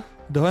this.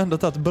 Du har ändå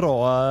tagit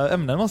bra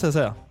ämnen måste jag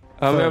säga.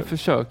 Ja, men jag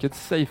försöker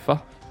safea.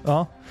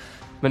 Ja.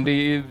 Men det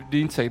är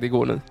inte säkert det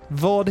går nu.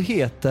 Vad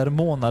heter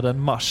månaden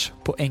mars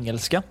på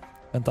engelska?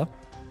 Vänta.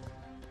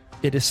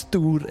 Är det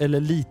stor eller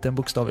liten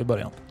bokstav i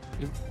början?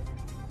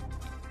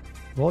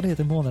 Vad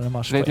heter månaden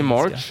mars på engelska? Det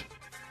heter March.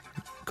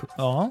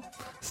 Ja.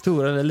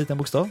 Stor eller liten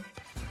bokstav?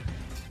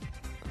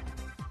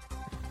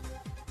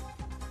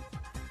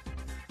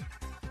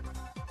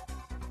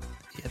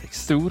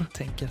 Stor.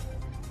 Tänker.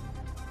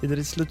 Är det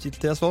ditt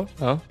slutgiltiga svar?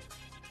 Ja.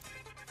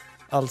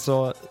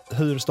 Alltså,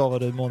 hur stavar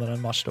du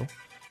månaden mars då?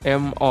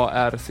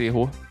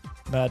 M-A-R-C-H.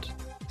 Med?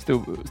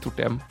 Stort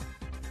M.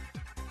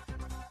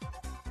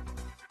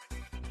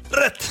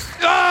 Rätt!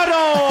 Ja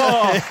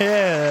då!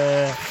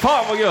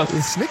 Fan vad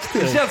gött! Snyggt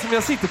det känns som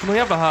jag sitter på någon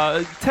jävla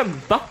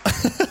tenta.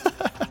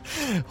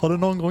 Har du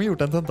någon gång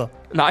gjort en tenta?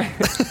 Nej.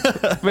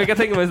 Men jag kan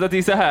tänka mig att det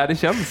är så här det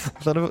känns.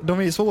 De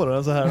är ju svårare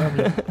än så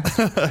här.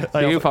 Det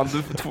är ju fan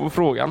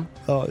frågan.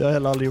 Ja, jag har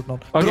heller aldrig gjort någon.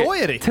 Okay. Bra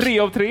Erik! 3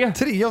 av 3.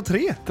 3 av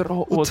 3.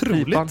 Bra.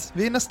 Otroligt.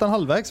 Vi är nästan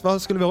halvvägs.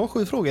 Vad skulle vi ha?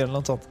 7 frågor eller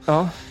något sånt?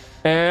 Ja.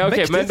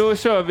 Okej, men då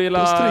kör vi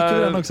Då stryker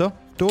vi den också.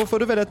 Då får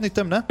du välja ett nytt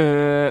ämne.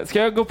 Ska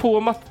jag gå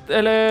på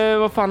eller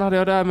vad fan hade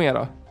jag där med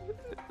då?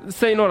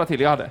 Säg några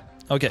till jag hade.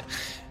 Okej.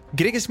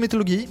 Grekisk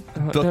mytologi,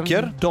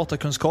 böcker,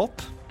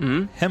 datakunskap,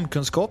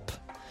 hemkunskap,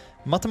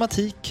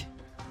 matematik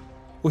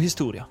och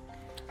historia.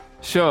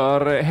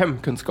 Kör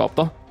hemkunskap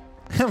då.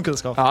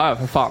 Hemkunskap? Ja,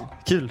 för fan.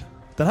 Kul.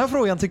 Den här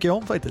frågan tycker jag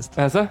om faktiskt.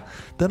 Alltså?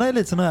 Den är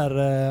lite sån här...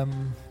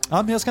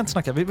 ja, men jag ska inte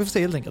snacka. Vi får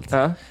se helt enkelt.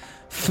 Ja.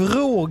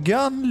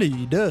 Frågan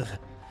lyder: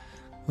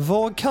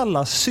 vad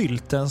kallas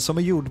sylten som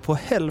är gjord på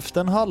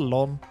hälften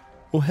hallon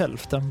och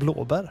hälften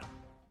blåbär?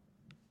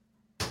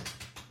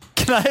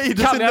 Nej,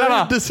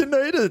 du ser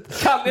nöjd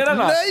ut. Kan jag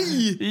denna?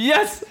 Nej!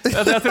 Yes!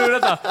 Jag tror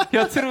detta.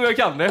 Jag tror jag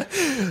kan det.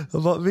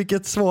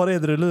 Vilket svar är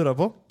det du lurar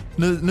på?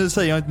 Nu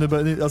säger jag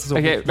inte... Alltså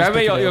Okej,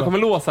 men jag kommer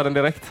låsa den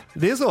direkt.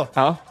 Det är så?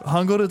 Ja.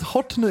 Han går ut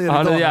hårt nu.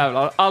 Ja, nu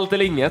jävlar. Allt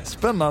eller inget.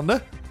 Spännande.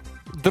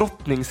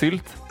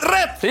 Drottningsylt.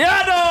 Rätt! Ja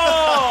då!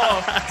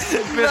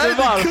 Vet du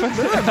varför?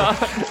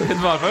 Vet du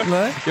varför?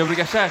 Nej. Jag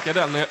brukar käka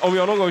den. Om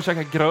jag någon gång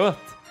käkar gröt,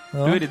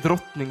 då är det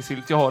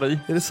drottningsylt jag har i.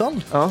 Är det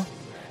sant? Ja.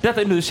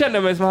 Nu känner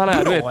jag mig som han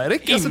är, bra, du vet,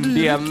 Erik.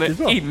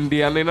 Alltså,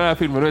 Indien i den här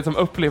filmen, du vet, som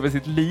upplever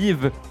sitt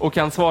liv och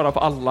kan svara på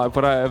alla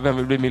på det här, vem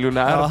vill bli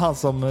miljonär. Ja, han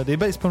som, det är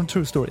based på en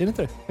true story, är det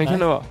inte det? Det kan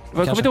det vara. Jag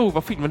kommer inte ihåg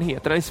vad filmen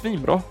heter, den är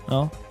svinbra.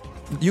 Ja.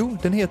 Jo,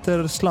 den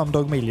heter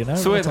Slumdog Millionaire.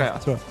 Så heter det,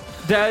 tror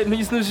jag.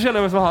 Just nu så känner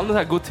jag mig som han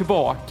här, går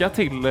tillbaka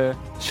till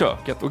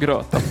köket och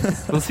gröten.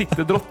 Då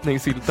sitter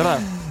drottningsylten här.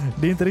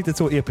 Det är inte riktigt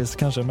så episkt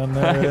kanske, men,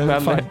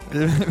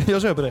 fine.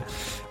 Jag köper det.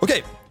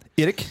 Okej.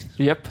 Erik?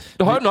 Japp.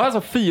 Du har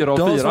alltså 4 av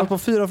 4. Du har svarat på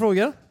 4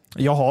 frågor.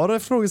 Jag har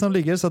frågor som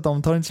ligger så att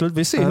de tar inte slut.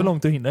 Vi ser hur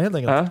långt du hinner helt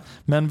enkelt.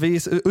 Men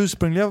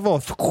ursprungliga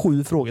var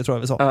 7 frågor tror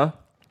jag vi sa.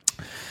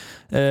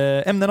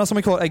 Ämnena som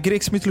är kvar är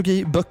grekisk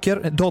mytologi,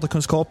 böcker,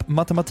 datakunskap,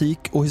 matematik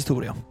och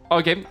historia.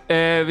 Okej,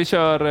 vi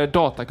kör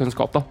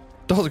datakunskap då.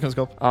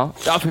 Datakunskap? Ja,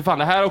 för fan,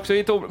 det här är också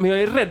inte... Men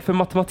jag är rädd för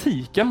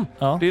matematiken.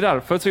 Ja. Det är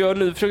därför. Så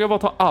nu försöker jag bara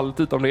ta allt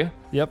utom det.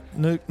 Japp,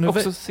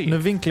 nu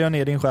vinklar jag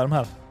ner din skärm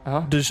här.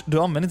 Du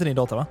använder inte din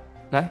data, va?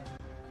 Nej.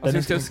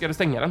 Alltså, ska du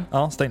stänga den?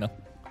 Ja, stäng den.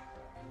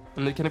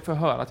 Nu kan ni få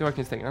höra att jag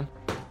verkligen stänger den.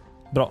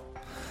 Bra.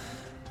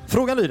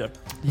 Frågan lyder: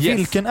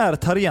 vilken är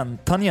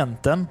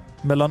tangenten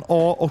mellan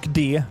A och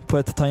D på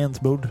ett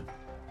tangentbord?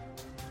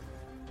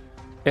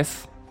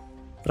 S.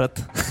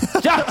 Rätt.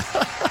 Ja!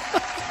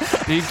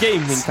 Det är ju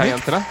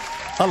gaming-tangenterna.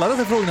 Alla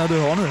dessa frågorna du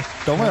har nu,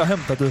 de har jag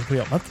hämtat ur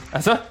programmet.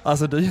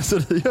 Alltså du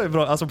gör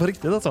bra. Alltså på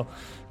riktigt alltså.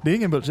 Det är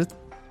ingen bullshit.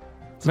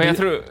 Men jag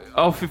tror...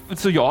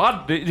 så jag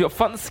hade...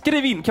 Fan,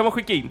 skriv in. Kan man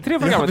skicka in till det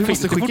programmet? Vi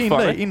måste skicka in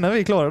dig. Innan vi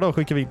är klara då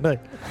skickar vi in dig.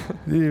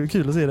 Det är ju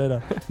kul att se dig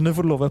där. Nu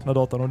får du lov att öppna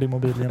datorn och din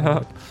mobil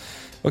igen.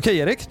 Okej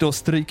Erik, då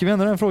stryker vi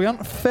ändå den frågan.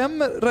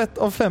 5 rätt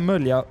av 5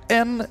 möjliga.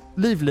 1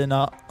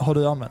 livlina har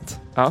du använt.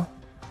 Ja.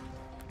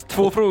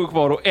 2 frågor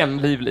kvar och 1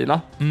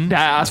 livlina. Det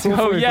är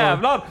alltså...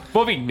 jävlar!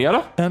 Vad vinner jag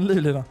då? 1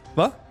 livlina.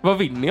 Va? Vad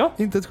vinner jag?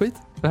 Inte ett skit.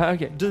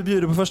 Okay. Du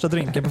bjuder på första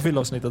drinken på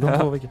fyllavsnittet om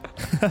 2 veckor.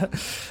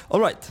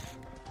 All right.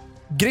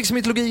 Grekisk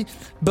mytologi,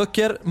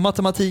 böcker,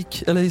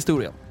 matematik eller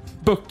historia?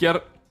 Böcker.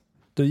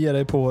 Du ger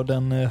dig på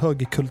den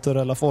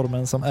högkulturella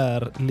formen som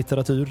är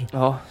litteratur.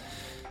 Ja.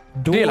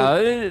 Dela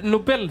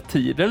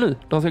Nobeltider nu.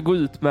 De ska gå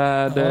ut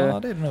med...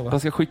 de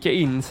ska skicka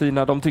in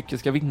sina de tycker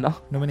ska vinna.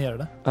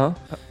 Nominerade. Ja.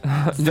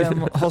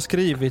 Vem har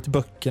skrivit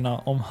böckerna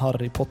om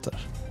Harry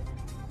Potter?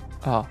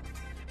 Ja.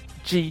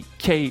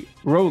 J.K.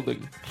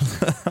 Rowling.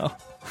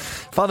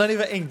 Fan, den är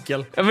väl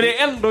enkel. Ja, men det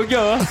är ändå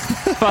gött.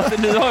 För att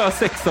nu har jag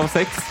 6 av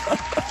 6.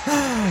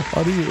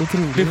 Ja, det är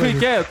otroligt. Vi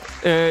skickar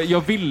ett...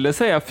 jag ville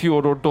säga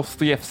Fjodor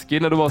Dostojevskij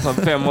när det var så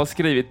här, vem har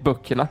skrivit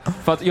böckerna.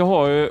 För att jag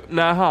har ju...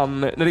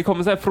 När det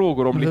kommer så här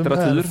frågor om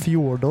litteratur... Vem är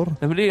Fjodor?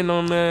 Nej, men det är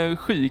någon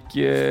sjuk...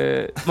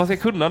 man ska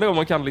kunna det om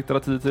man kan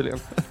litteratur tydligen.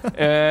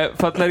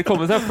 För att när det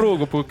kommer så här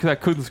frågor på så här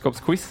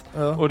kunskapsquiz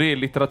och det är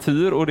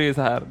litteratur och det är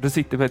så här... Du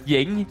sitter med ett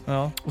gäng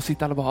och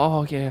sitter alla bara...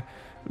 okej.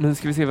 Nu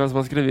ska vi se vem som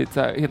har skrivit så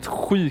här helt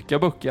sjuka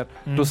böcker.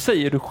 Då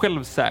säger du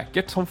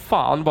självsäkert som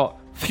fan bara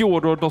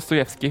Fjodor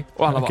Dostojevskij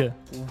och alla bara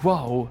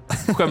wow,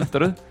 skämtar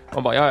du?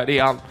 Man bara ja, det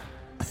är han.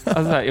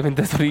 Alltså här, jag vet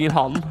inte ens om det är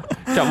han.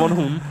 Kan vara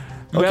hon.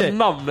 Men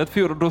namnet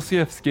Fjodor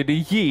Dostojevskij, det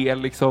ger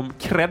liksom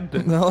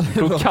cred. Ja,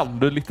 då bra. Kan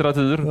du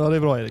litteratur. Ja, det är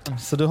bra Erik.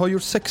 Så du har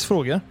gjort 6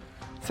 frågor.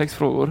 6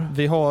 frågor.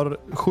 Vi har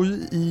 7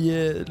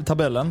 i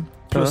tabellen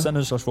plus en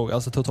utslagsfråga,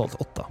 alltså totalt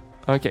 8.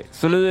 Okej,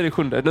 så nu är det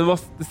 7. Nu var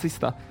det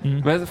sista.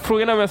 Men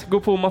frågan är om jag ska gå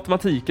på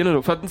matematiken nu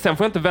då. För att sen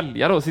får jag inte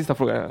välja då sista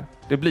frågan.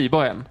 Det blir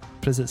bara en.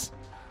 Precis.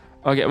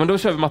 Okej, men då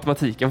kör vi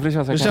matematiken för det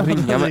känns som jag kan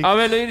ringa. Ja,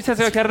 men det känns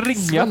som jag kan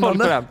ringa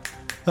folk på den.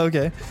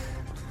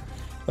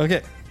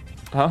 Okej.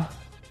 Ja.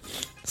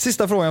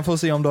 Sista frågan får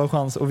se om du har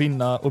chans att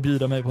vinna och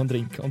bjuda mig på en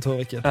drink om 2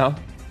 veckor. Ja.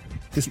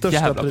 Till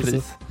största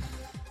priset.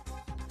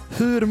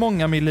 Hur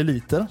många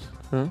milliliter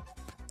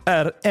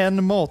är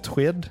en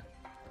matsked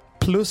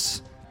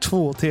plus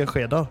 2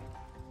 teskedar?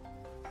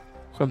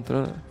 Skämtar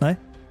du? Nej.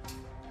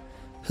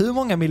 Hur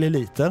många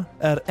milliliter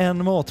är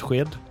en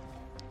matsked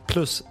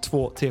plus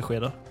 2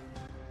 teskedar?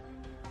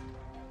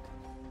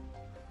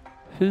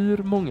 Hur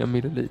många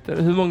milliliter?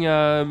 Hur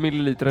många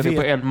milliliter är det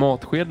på en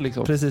matsked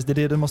liksom? Precis, det är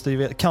det du måste ju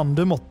veta. Kan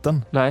du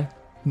måtten? Nej.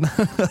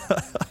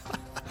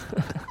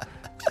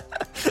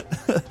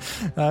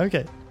 Ja,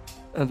 okej.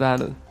 Det här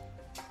nu.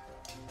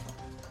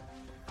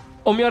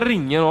 Om jag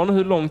ringer någon,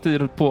 hur lång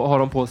tid har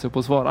de på sig på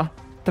att svara?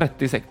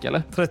 30 sek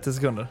eller? 30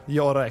 sekunder.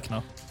 Jag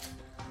räknar.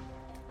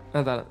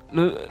 Vänta,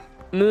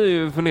 nu är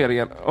ju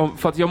funderingen.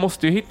 För att jag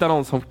måste ju hitta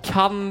någon som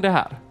kan det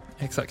här.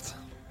 Exakt.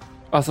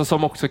 Alltså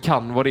som också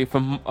kan vad det är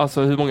för,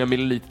 alltså hur många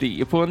milliliter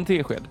det är på en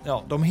tesked.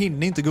 Ja, de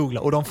hinner inte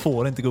googla och de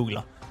får inte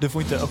googla. Du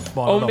får inte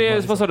uppmana dem. Om det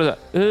är, vad sa du där?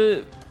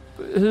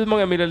 Hur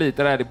många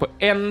milliliter är det på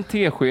en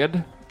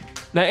tesked?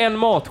 Nej, en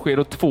matsked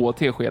och 2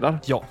 teskedar.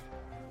 Ja.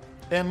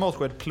 En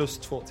matsked plus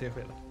 2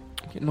 teskedar.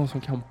 Okej, någon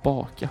som kan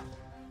baka.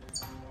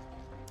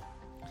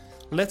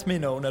 Let me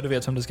know när du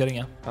vet vem du ska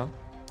ringa. Ja.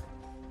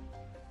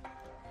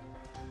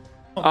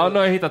 Ja, nu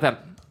har jag hittat en.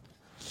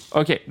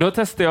 Okej, då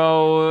testar jag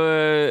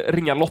att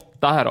ringa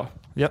Lotta här då.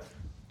 Ja.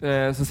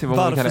 Så ser vi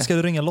varför ska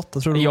du ringa Lotta,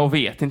 tror du? Jag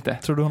vet inte.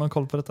 Tror du hon har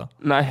koll på detta?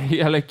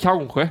 Nej, eller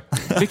kanske.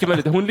 Mycket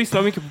möjligt. Hon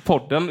lyssnar mycket på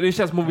podden. Det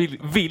känns som hon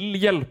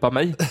vill hjälpa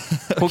mig.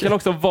 Hon kan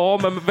också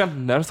vara med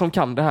vänner som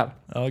kan det här.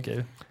 Ja,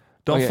 okej.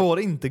 De får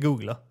inte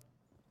googla.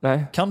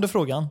 Nej. Kan du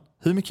frågan?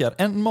 Hur mycket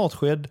är en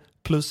matsked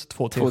plus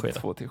 2 teskedar?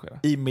 2 teskedar.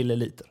 I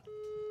milliliter.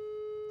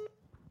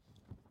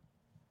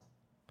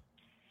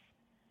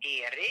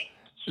 Erik?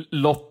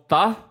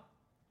 Lotta?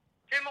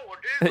 Hur mår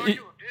du? Vad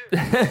gjorde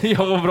du?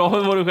 Jag mår bra.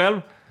 Hur mår du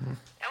själv?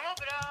 Jag mår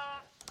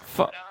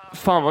bra.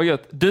 Fan vad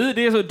gött. Du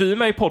är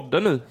med i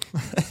podden nu.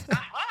 Jaha,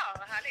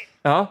 vad härligt.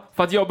 Ja,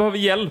 för att jag behöver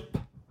hjälp.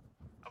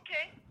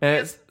 Okej.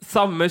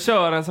 Samme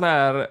kör en sån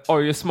här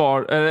Are you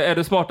smart? Är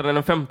du smartare än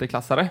en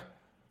 5-klassare?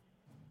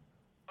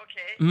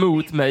 Okej.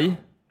 Mot mig. Nej,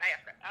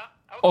 jag ska.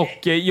 Ja,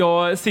 okej. Och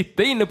jag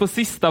sitter inne på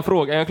sista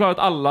frågan. Jag har klarat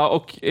alla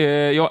och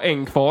jag har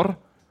en kvar.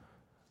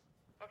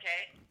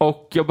 Okej.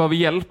 Och jag behöver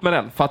hjälp med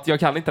den för att jag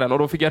kan inte den. Och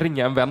då fick jag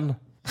ringa en vän. Nej,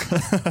 är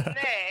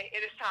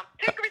det sant?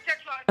 Tänk om inte jag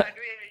klarar det här.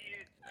 Du är ju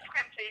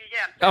skämtar ju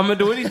igen. Ja, men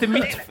då är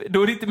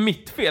det inte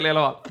mitt fel i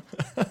alla fall.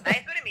 Nej, då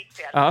är det mitt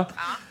fel. Ja.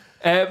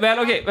 Men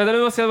okej, vänta,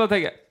 nu måste jag bara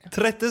tänka.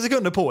 30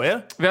 sekunder på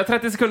er. Vi har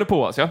 30 sekunder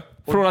på oss, ja.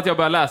 Från att jag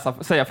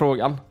börjar säga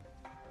frågan.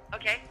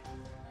 Okej.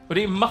 Och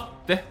det är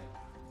matte.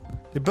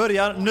 Det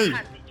börjar nu.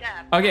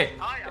 Okej,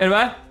 är du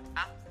med?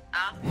 Ja.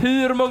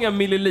 Hur många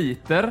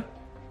milliliter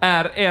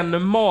är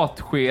en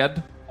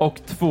matsked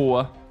och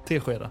 2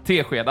 teskedar?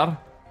 Hur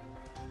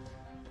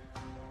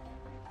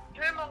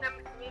många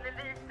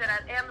milliliter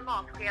är en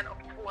matsked och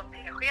 2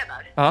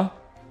 teskedar? Ja.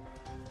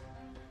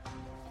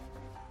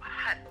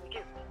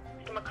 Herregud,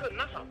 ska man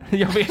kunna sånt?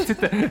 Jag vet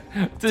inte.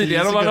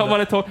 Tydligen om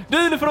man är torr.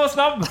 Du, nu får du vara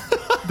snabb!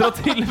 Dra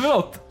till med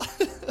något.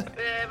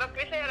 Vad ska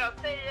vi säga då?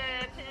 Säg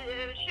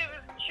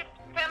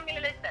 25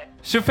 milliliter.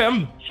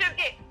 25.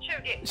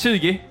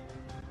 20.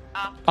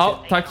 Ja,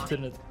 tack.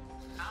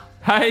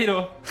 Hej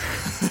då.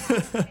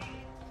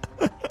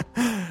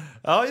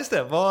 Ja, just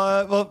det.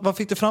 Vad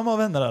fick du fram av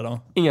vänner där då?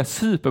 Inga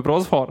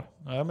superbra svar.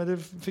 Ja, men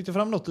fick du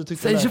fram något du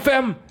tyckte? Säg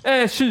 25.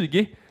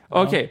 20.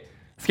 Okej.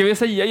 Ska vi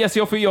säga yes,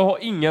 jag har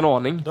ingen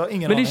aning.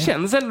 Men det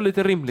känns ändå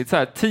lite rimligt så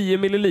här 10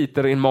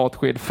 milliliter i en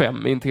matsked,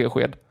 5 i en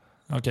tesked.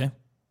 Okej.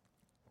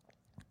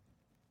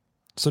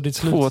 Så ditt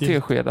slut 2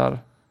 teskedar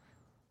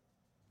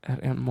är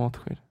en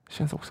matsked.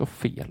 Känns också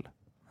fel.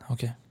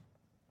 Okej.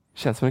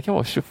 Känns som det kan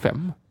vara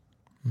 25.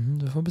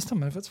 Du får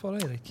bestämma dig för att svara,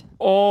 Erik.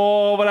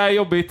 Vad det här är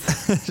jobbigt.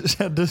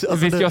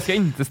 Visst, jag ska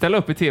inte ställa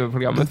upp i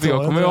tv-programmet för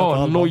jag kommer ju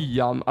ha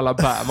Nojan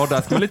Alabama och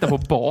där ska man lita på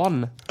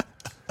barn.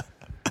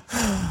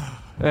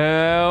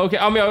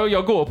 Okej, men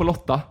jag går på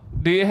Lotta.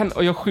 Det är henne,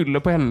 och jag skyller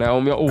på henne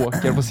om jag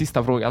åker på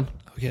sista frågan.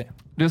 Okej.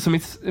 Det är så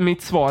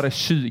mitt svar är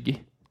 20.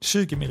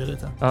 20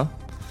 milliliter? Ja.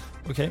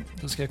 Okej,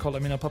 då ska jag kolla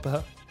mina papper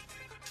här.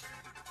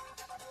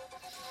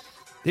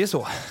 Det är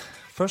så.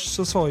 Först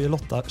så sa ju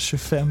Lotta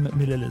 25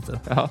 milliliter.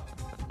 Ja.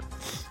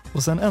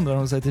 Och sen ändrade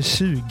hon sig till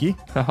 20.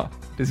 Ja,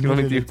 det skulle hon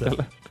inte gjort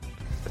eller?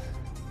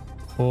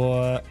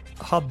 Och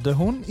hade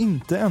hon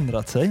inte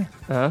ändrat sig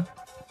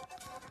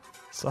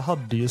så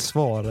hade ju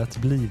svaret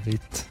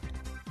blivit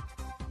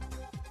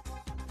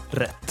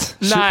rätt.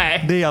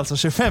 Nej! Det är alltså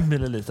 25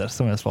 milliliter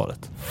som är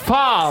svaret.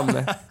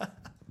 Fan!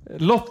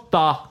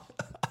 Lotta!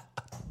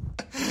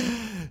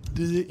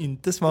 Du är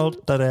inte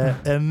smartare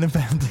än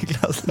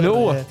 50-klassare. Nu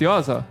åt jag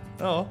alltså.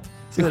 Ja.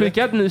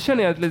 Nu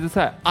känner jag ett lite så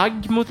här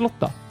agg mot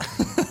Lotta.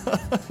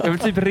 Jag vill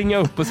typ ringa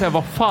upp och säga,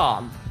 vad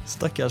fan?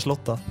 Stackars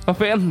Lotta.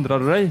 Varför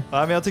ändrade du dig?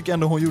 Nej, men jag tycker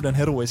ändå hon gjorde en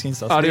heroisk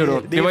insats. Ja,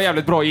 det var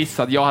jävligt bra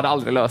gissat. Jag hade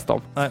aldrig löst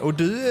dem. Nej, och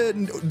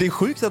det är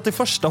sjukt att det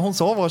första hon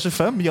sa var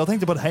 25. Jag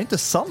tänkte bara, det här är inte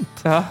sant.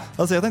 Ja.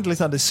 Alltså jag tänkte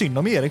liksom, det är synd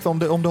om Erik. För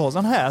om du har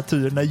sån här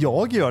tur när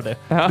jag gör det,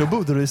 då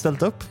borde du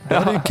ställt upp. Då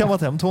hade du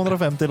kammat hem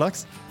 250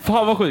 lax.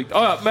 Fan vad sjukt.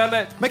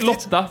 Men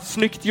Lotta,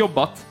 snyggt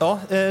jobbat. Ja,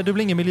 du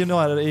blir ingen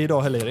miljonär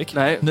idag heller, Erik.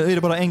 Nej. Nu är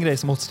det bara en grej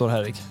som återstår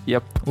här, Erik.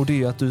 Japp. Och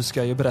det är att du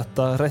ska ju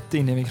berätta rätt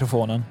in i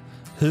mikrofonen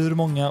hur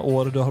många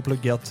år du har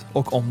pluggat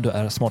och om du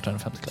är smartare än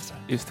 50-klassare.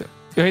 Just det.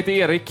 Jag heter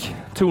Erik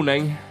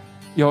Tornäng.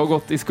 Jag har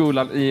gått i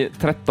skolan i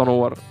 13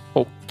 år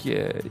och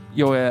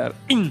jag är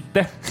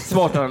inte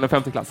smartare än en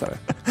 50-klassare.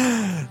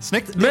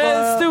 Snyggt.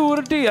 Men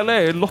stor del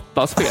är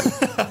Lottas fel.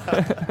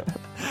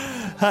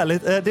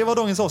 Härligt. Det var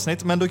dagens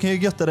avsnitt, men du kan ju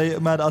götta dig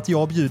med att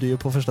jag bjuder ju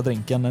på första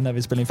drinken när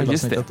vi spelar in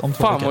filmavsnittet om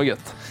 2 veckor. Fan vad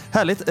gött.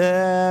 Härligt.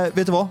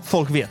 Vet du vad?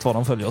 Folk vet vad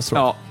de följer oss, tror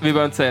jag. Ja, vi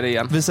behöver inte säga det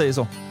igen. Vi säger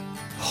så.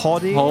 Ha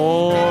det!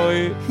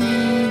 Hoj!